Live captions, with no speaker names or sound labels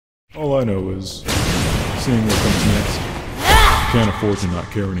All I know is, seeing what comes next, can't afford to not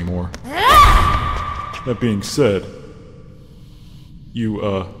care anymore. That being said, you,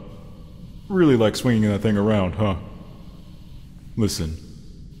 really like swinging that thing around, huh? Listen,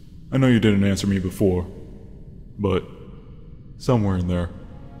 I know you didn't answer me before, but somewhere in there,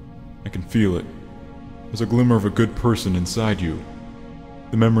 I can feel it. There's a glimmer of a good person inside you.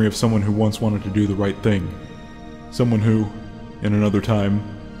 The memory of someone who once wanted to do the right thing. Someone who, in another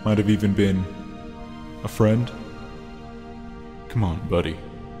time, might have even been a friend. Come on, buddy.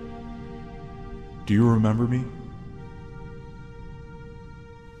 Do you remember me?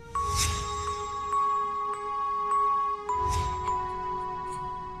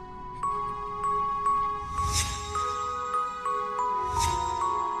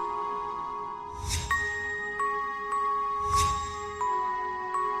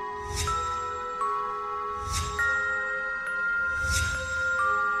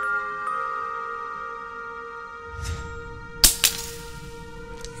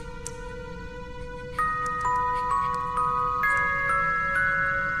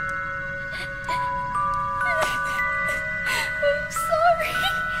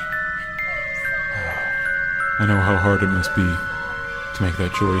 I know how hard it must be to make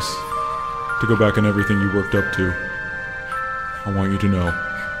that choice, to go back on everything you worked up to. I want you to know,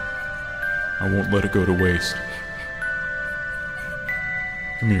 I won't let it go to waste.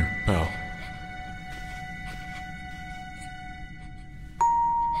 Come here, pal.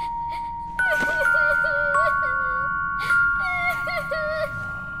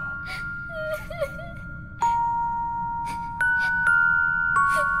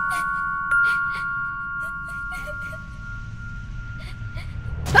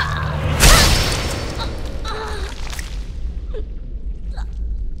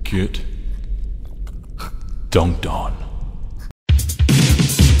 Get dunked on.